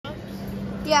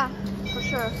Yeah, for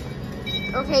sure.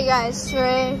 Okay, guys,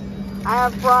 today I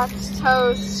have brought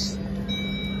toast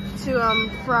to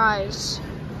fries.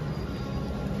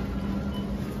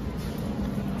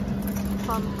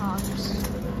 Fun Hogs.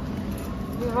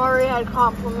 We've already had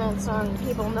compliments on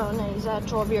people knowing that he's at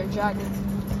 12-year jacket.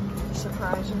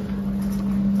 Surprising.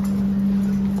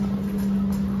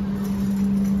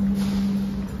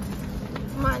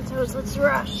 Come on, Toast, let's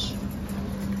rush.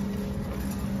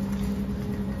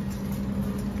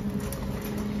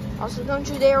 Also, don't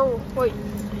you dare what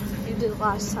you did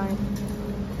last time.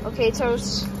 Okay,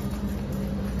 Toast.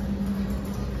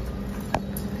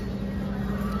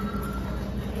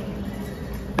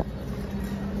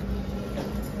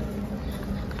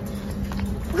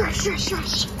 Rush, rush,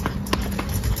 rush.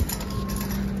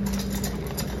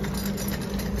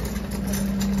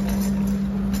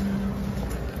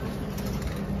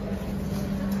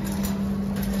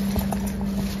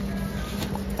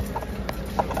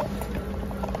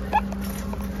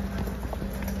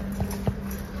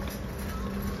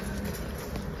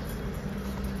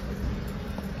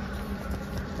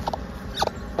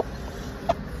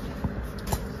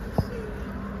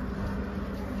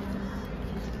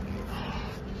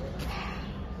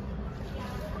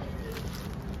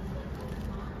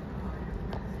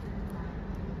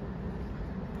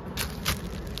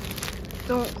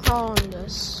 Don't crawl in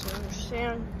this,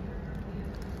 understand?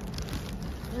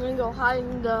 I'm gonna go hide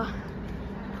in the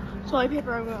toilet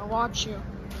paper. I'm gonna watch you.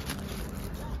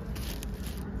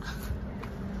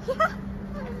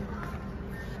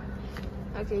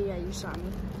 Okay, yeah, you saw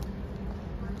me.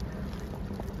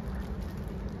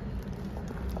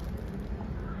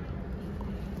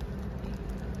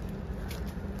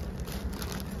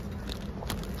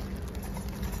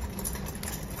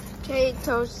 Okay,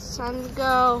 Toast, it's time to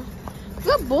go.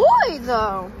 Good boy,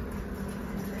 though.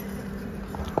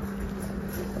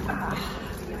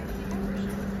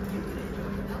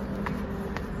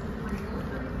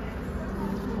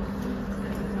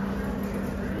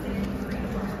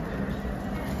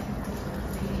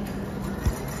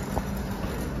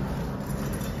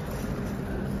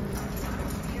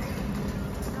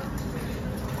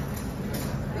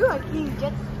 Ooh, I can't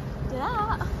get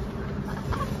that.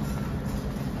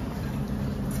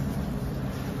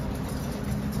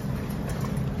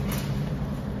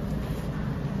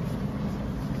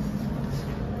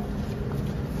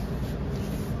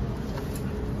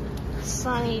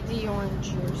 Sunny D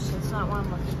orange juice. That's not what I'm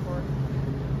looking for.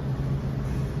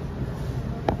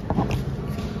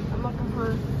 I'm looking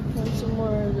for some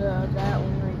more of that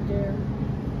one right there.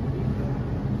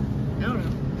 I don't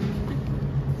know.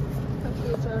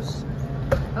 Okay, Toast.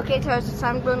 Okay, Toast, it's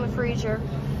time to go in the freezer.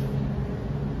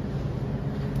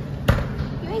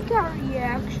 You ain't got a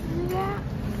reaction to that?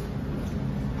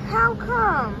 How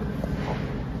come?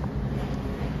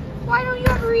 Why don't you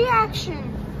have a reaction?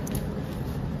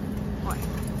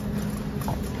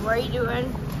 What are you doing?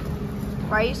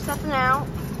 Why are you stepping out?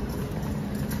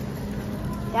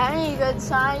 That ain't a good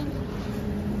sign.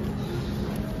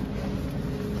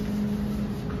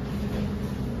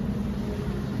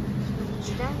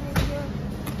 Should I make here?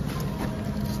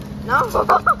 No.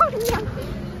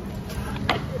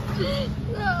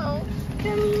 No.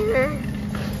 Come here.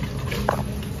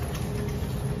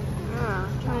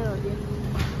 Try to look you.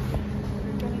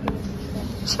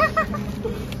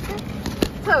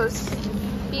 Toast.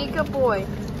 Be a good boy.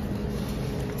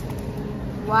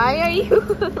 Why are you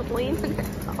leaning it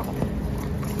off?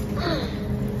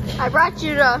 I brought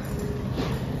you to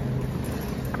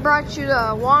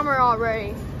Walmart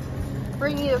already.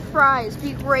 Bring you the fries.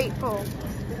 Be grateful.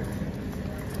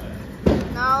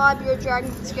 Not a lot of your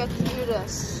dragons get to do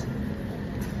this.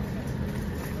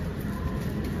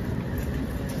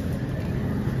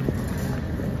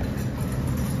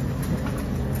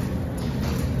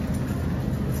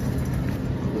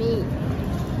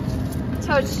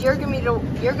 Toast, you're gonna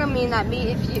be in that meat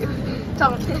if you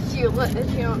don't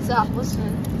stop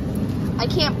listening. I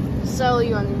can't sell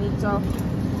you on the meat, so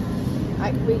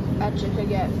we actually could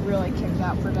get really kicked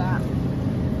out for that.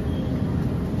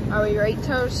 Are we right,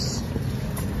 Toast?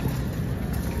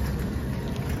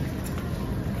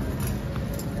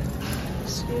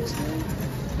 Excuse me.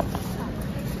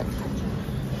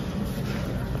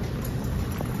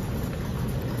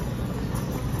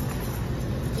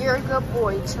 You're a good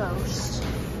boy, Toast.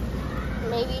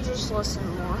 Maybe just listen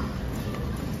more.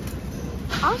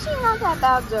 Honestly, not that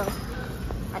bad, though.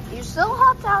 You still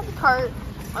hopped out of the cart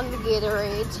on the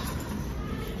Gatorade.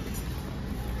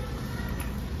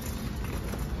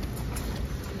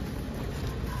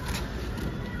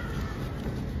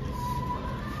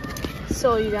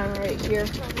 Slow you down right here.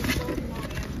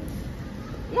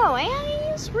 No, Annie.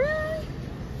 serious? Really?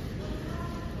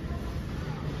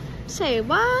 Say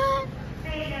what?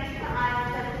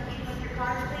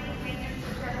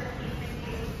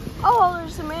 Oh,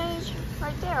 there's the manager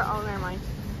right there. Oh, never mind.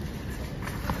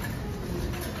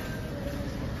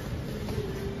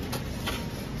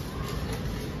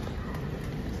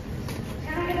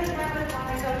 Can I get a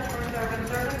service when I go for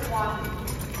service 1?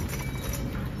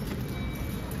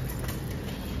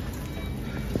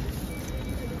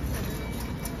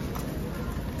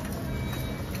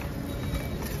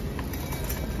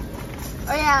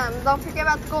 Oh yeah, and don't forget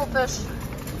about the goldfish.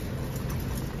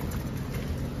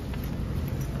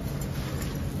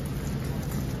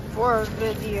 For a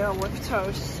video with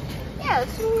toast. Yeah,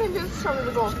 that's what I'm gonna do with some of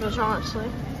the goldfish, honestly.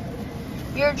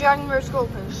 You're dragging versus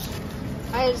goldfish.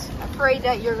 I was afraid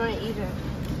that you're gonna eat it.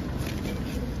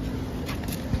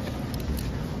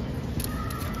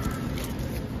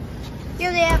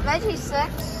 Yeah, they have veggie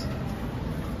sticks.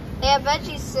 They have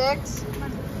veggie sticks.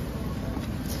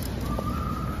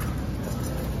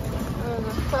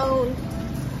 The phone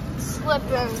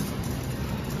slipping out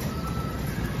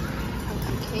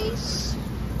the case.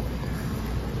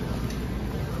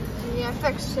 Yeah, I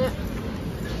fixed it.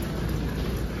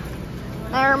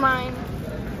 Never mind.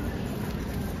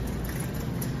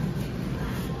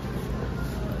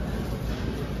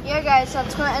 Yeah, guys,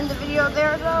 that's gonna end the video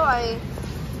there, though. I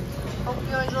hope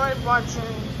you enjoyed watching.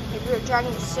 If you're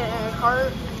dragging to sit in a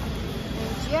cart,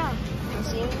 and yeah, I'll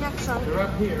see you in the next one. They're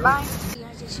up here. Bye.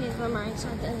 I changed my mind, so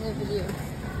at the end of the video.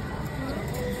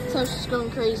 Toast is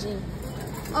going crazy.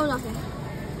 Oh, nothing.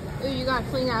 Oh, you gotta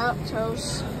clean that up,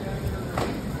 Toast.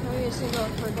 Now we're gonna go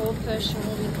for goldfish and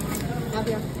we'll be up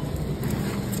here.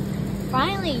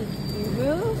 Finally, you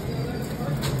move.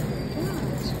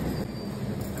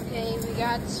 God. Okay, we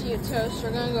got you, Toast.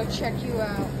 We're gonna go check you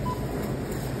out.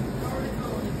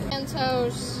 And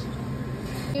Toast.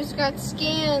 You just got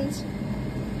scanned.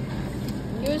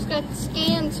 You just got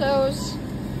scanned, Toast.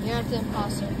 You're not the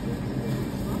imposter.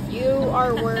 You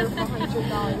are worth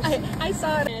 $100. I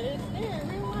saw it. It's there,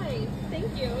 real life.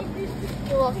 Thank you.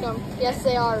 You're welcome. Yes,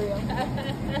 they are real.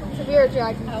 It's a beer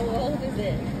dragon. How old is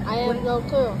it? I have no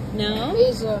clue. No?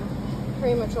 He's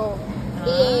pretty much old. He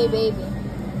ain't a baby.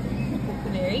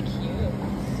 Very cute.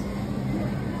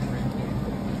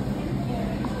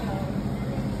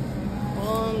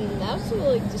 That was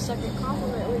like the second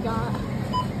compliment we got.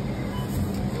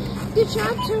 Good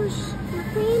job, Toast. You're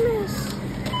famous.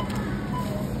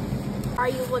 Why are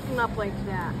you looking up like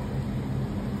that?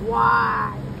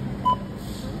 Why?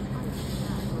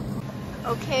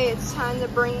 Okay, it's time to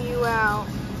bring you out.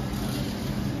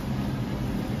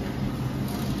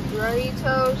 You ready,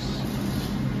 Toast?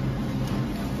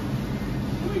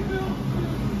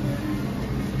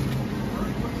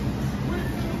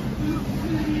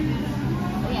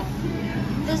 Oh, yeah.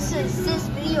 This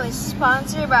video is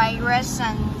sponsored by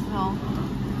Ressenville.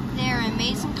 They're an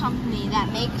amazing company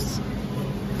that makes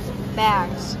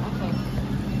bags. Okay.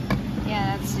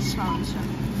 Yeah, that's the sponsor.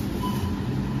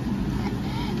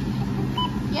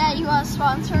 Yeah, you want to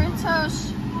sponsor it,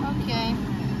 Toast? Okay.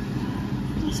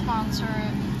 You can sponsor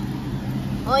it.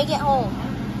 When we get home.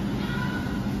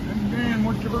 Dan,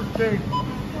 what's your birthday?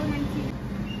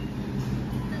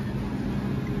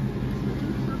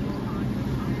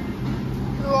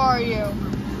 Who are you?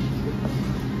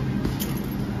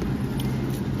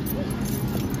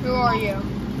 Who are you?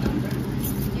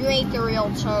 You ain't the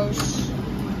real Toast.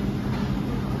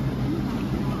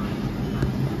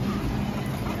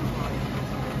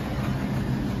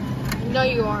 No,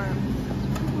 you aren't.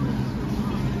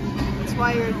 That's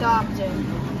why you're adopted.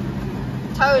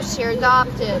 Toast, you're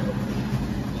adopted.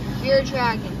 You're a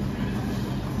dragon.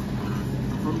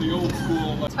 From the old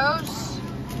school. Toast,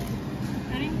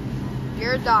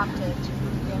 you're adopted.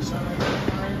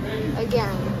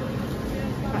 Again.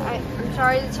 I'm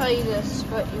sorry to tell you this,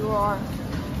 but you are.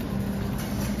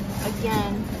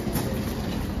 Again.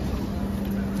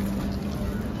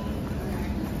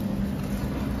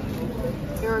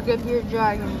 You're a good beard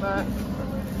dragon, but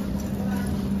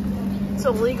it's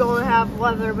illegal to have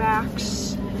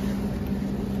leatherbacks.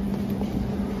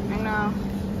 I know.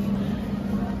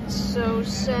 It's so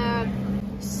sad.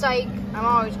 Psych. I'm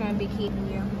always going to be keeping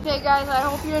you. Okay, guys, I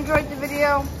hope you enjoyed the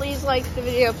video. Please like the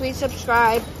video. Please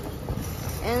subscribe.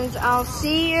 And I'll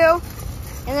see you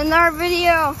in another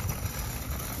video.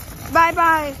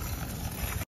 Bye-bye.